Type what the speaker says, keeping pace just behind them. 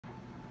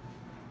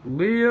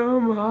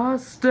Liam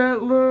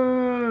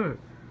Hostetler.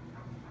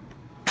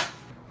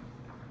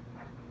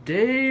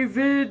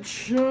 David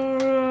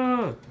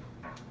Shara.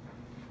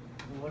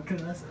 What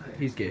can I say?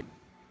 He's gay.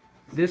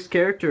 This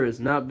character has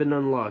not been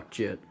unlocked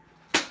yet.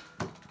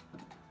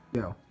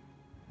 Go.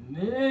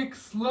 Nick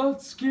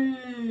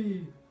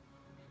Slutsky.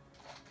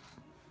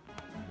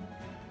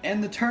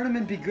 And the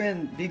tournament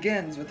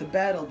begins with a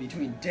battle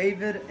between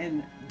David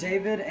and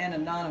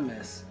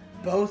Anonymous,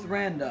 both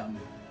random,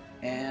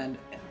 and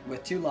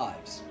with 2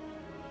 lives.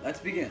 Let's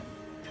begin.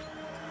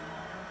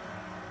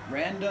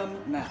 Random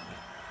map.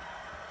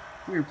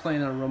 We're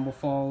playing on Rumble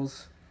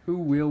Falls. Who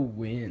will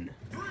win?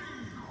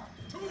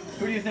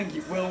 Who do you think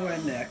will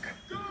win, Nick?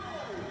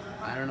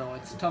 I don't know.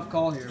 It's a tough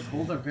call here.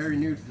 Both are very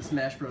new to the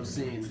Smash Bros.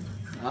 Scene.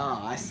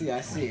 Ah, I see.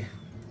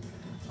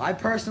 I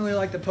personally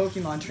like the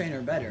Pokemon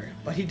trainer better,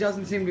 but he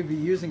doesn't seem to be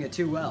using it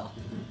too well.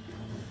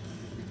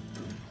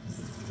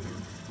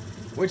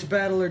 Which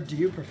battler do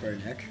you prefer,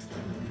 Nick?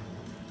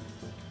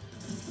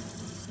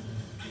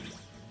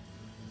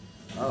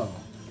 Oh.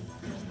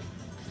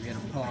 We gotta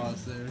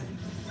pause there.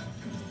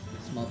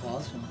 Small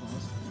pause.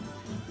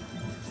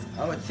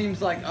 Oh, it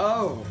seems like,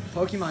 oh,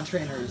 Pokemon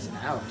trainer is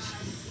out.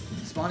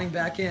 Spawning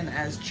back in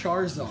as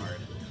Charizard.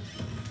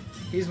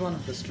 He's one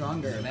of the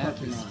stronger Map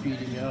Pokemon. is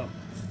speeding up.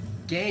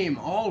 Game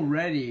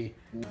already.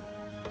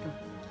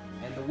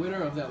 And the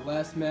winner of that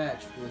last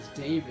match was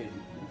David,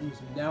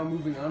 who's now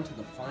moving on to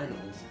the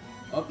finals.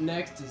 Up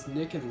next is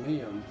Nick and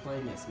Liam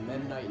playing as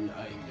Meta Knight and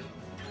Ike.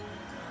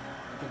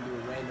 We can do a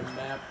random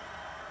map.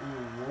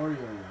 Ooh, Warrior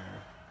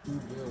Wear. Who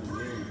will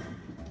win?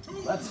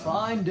 Let's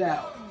find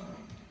out.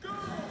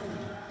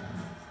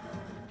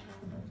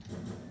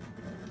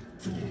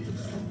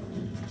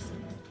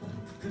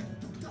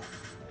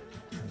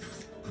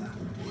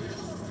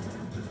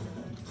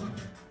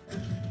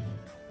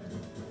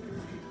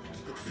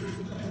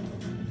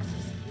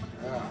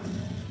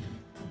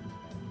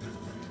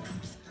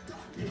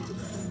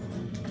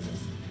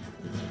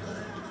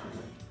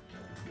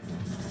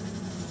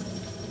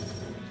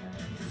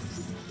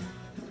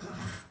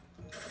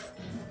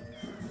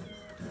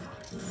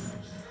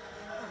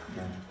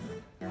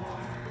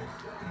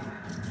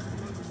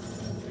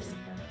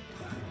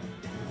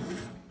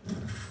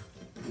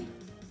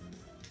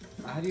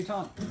 How do you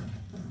taunt?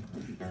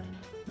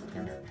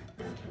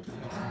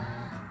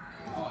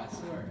 Oh, I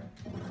swear.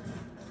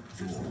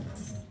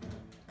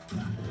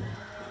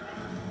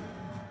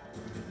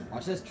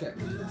 Watch this trick.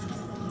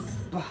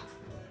 Bah.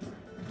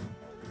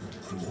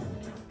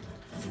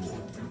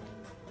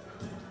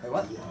 Wait,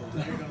 what?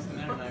 There goes the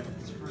Meta Knight with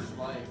his first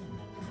life.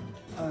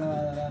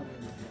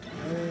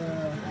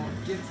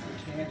 Gets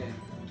the cannon.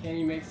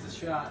 Candy makes the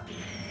shot.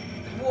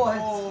 What?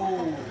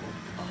 Oh!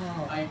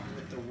 Oh. Ike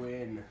with the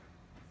win.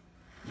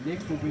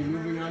 Nick will be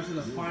moving on to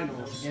the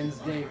finals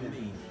against David.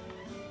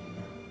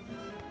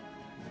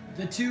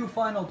 The 2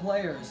 final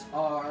players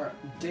are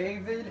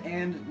David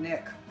and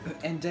Nick.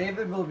 And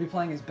David will be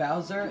playing as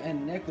Bowser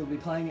and Nick will be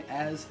playing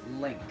as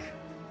Link.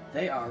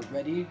 They are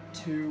ready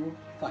to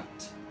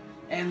fight.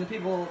 And the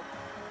people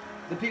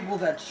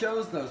that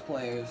chose those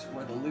players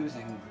were the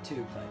losing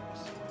 2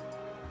 players.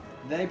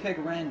 They pick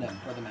random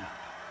for the map.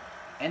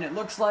 And it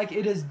looks like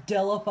it is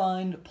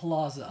Delafine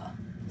Plaza.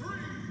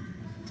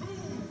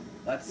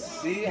 Let's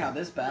see how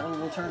this battle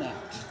will turn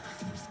out.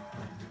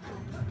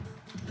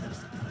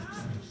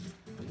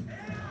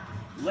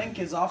 Link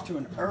is off to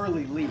an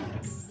early lead.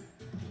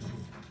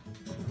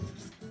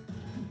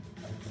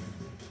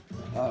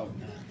 Oh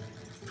man.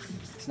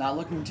 It's not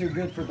looking too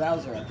good for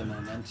Bowser at the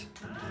moment.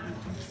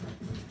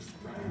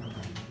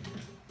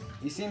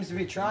 He seems to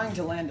be trying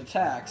to land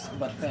attacks,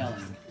 but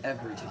failing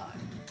every time.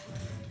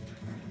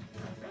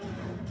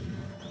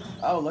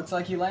 Oh, looks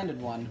like he landed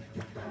one.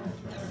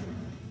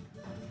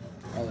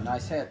 Oh,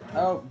 nice hit.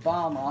 Oh,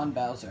 bomb on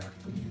Bowser.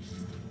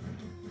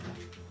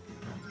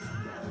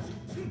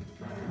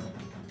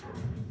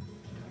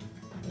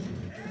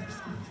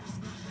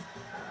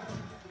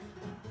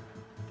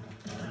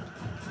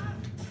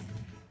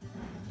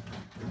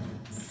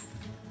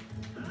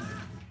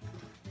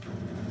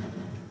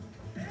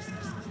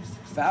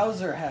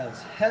 Bowser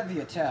has heavy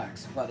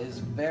attacks, but is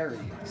very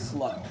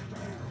slow.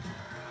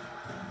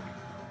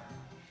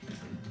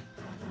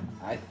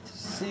 I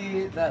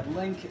see that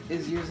Link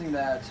is using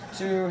that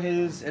to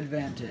his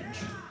advantage.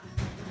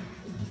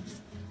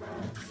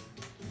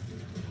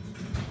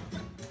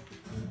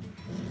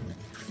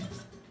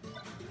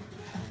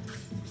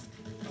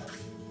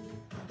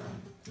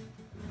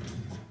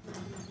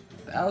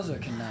 Bowser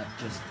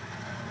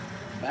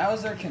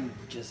can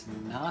just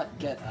not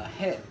get a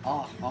hit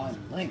off on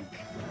Link.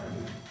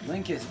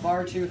 Link is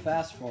far too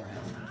fast for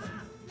him.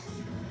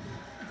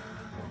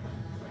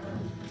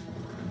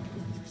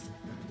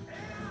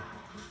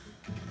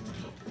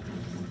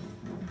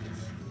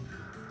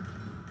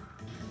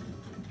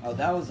 Oh,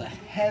 that was a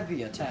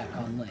heavy attack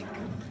on Link.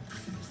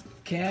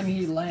 Can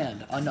he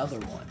land another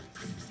one?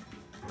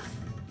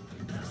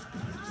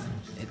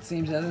 It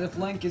seems as if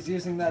Link is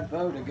using that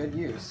bow to good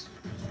use.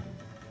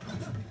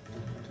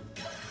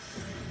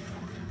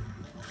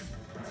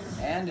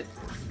 And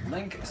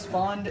Link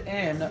spawned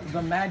in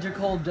the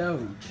magical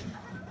Doge.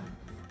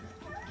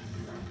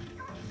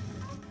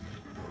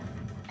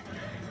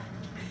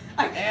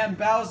 And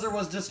Bowser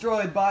was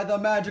destroyed by the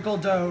magical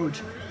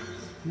Doge.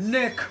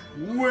 Nick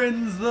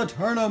wins the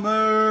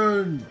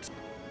tournament!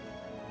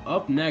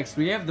 Up next,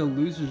 we have the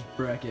losers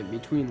bracket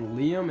between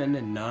Liam and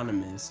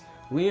Anonymous.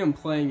 Liam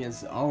playing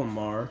as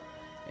Olimar,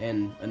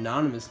 and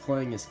Anonymous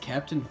playing as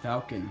Captain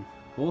Falcon.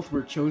 Both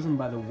were chosen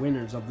by the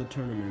winners of the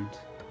tournament.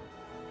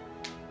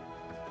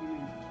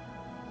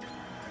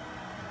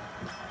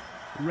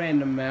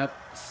 Random map,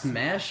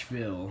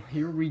 Smashville.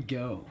 Here we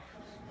go.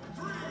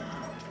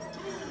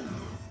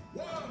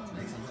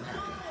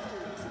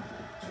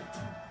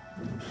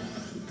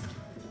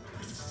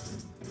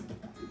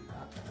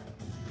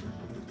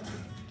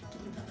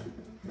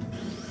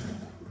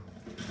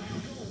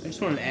 I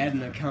just want to add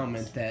in a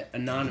comment that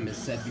Anonymous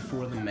said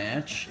before the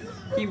match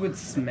he would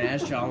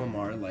smash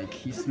Olimar like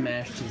he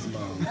smashed his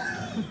mom.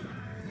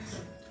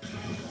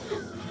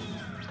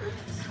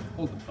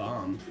 Hold the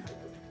bomb.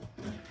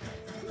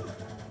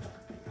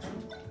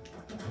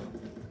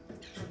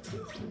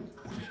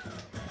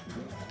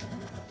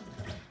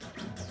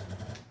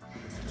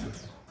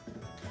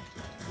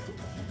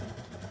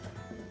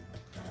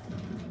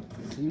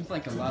 Seems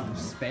like a lot of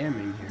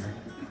spamming here.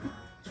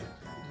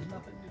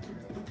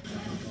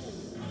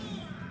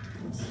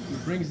 He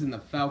brings in the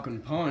Falcon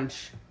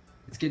Punch.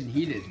 It's getting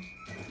heated.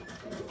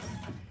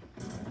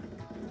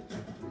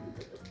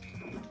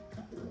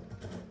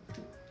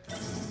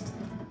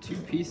 Two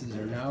pieces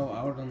are now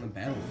out on the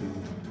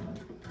battlefield.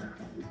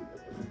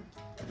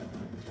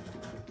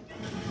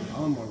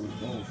 Olimar with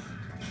both.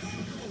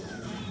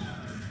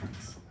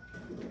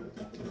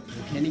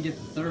 Can he get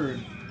the third?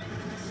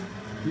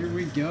 Here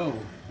we go.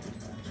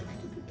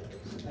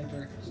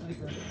 Sniper,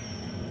 sniper.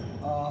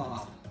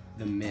 Ah.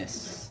 The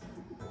miss.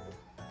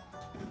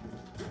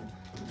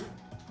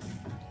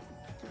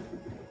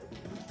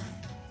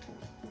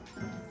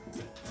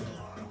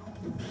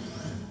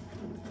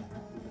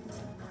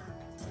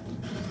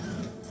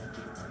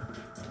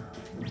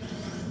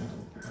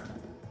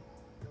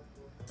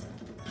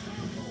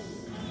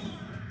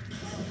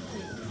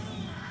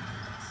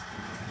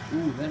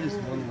 Ooh, that is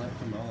one left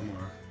from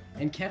Olimar.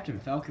 And Captain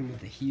Falcon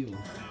with the heal.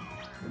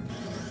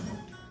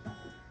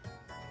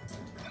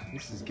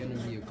 This is gonna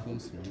be a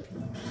close one.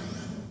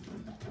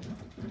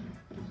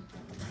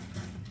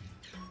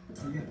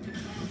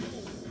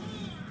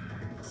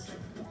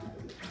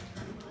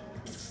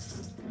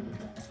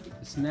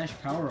 The Smash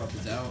power-up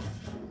is out.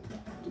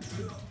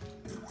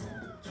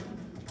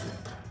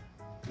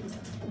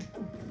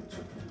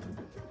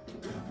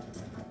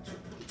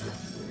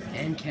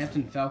 And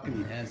Captain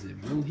Falcon has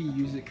it. Will he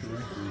use it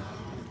correctly?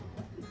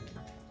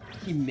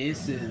 He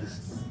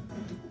misses.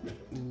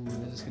 Ooh,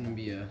 this is gonna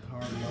be a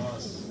hard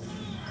loss.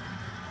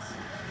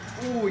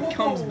 Ooh, he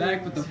comes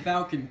back with the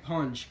Falcon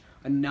Punch.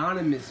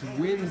 Anonymous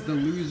wins the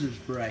losers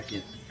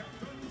bracket.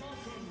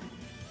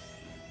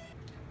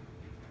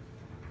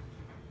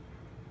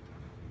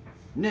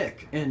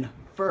 Nick in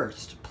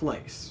first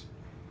place.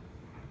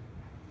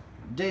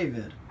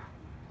 David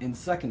in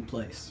second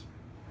place.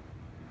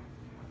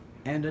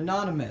 And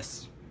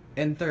Anonymous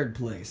in third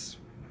place.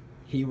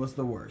 He was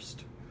the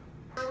worst.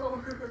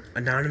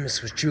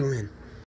 Anonymous was Julian.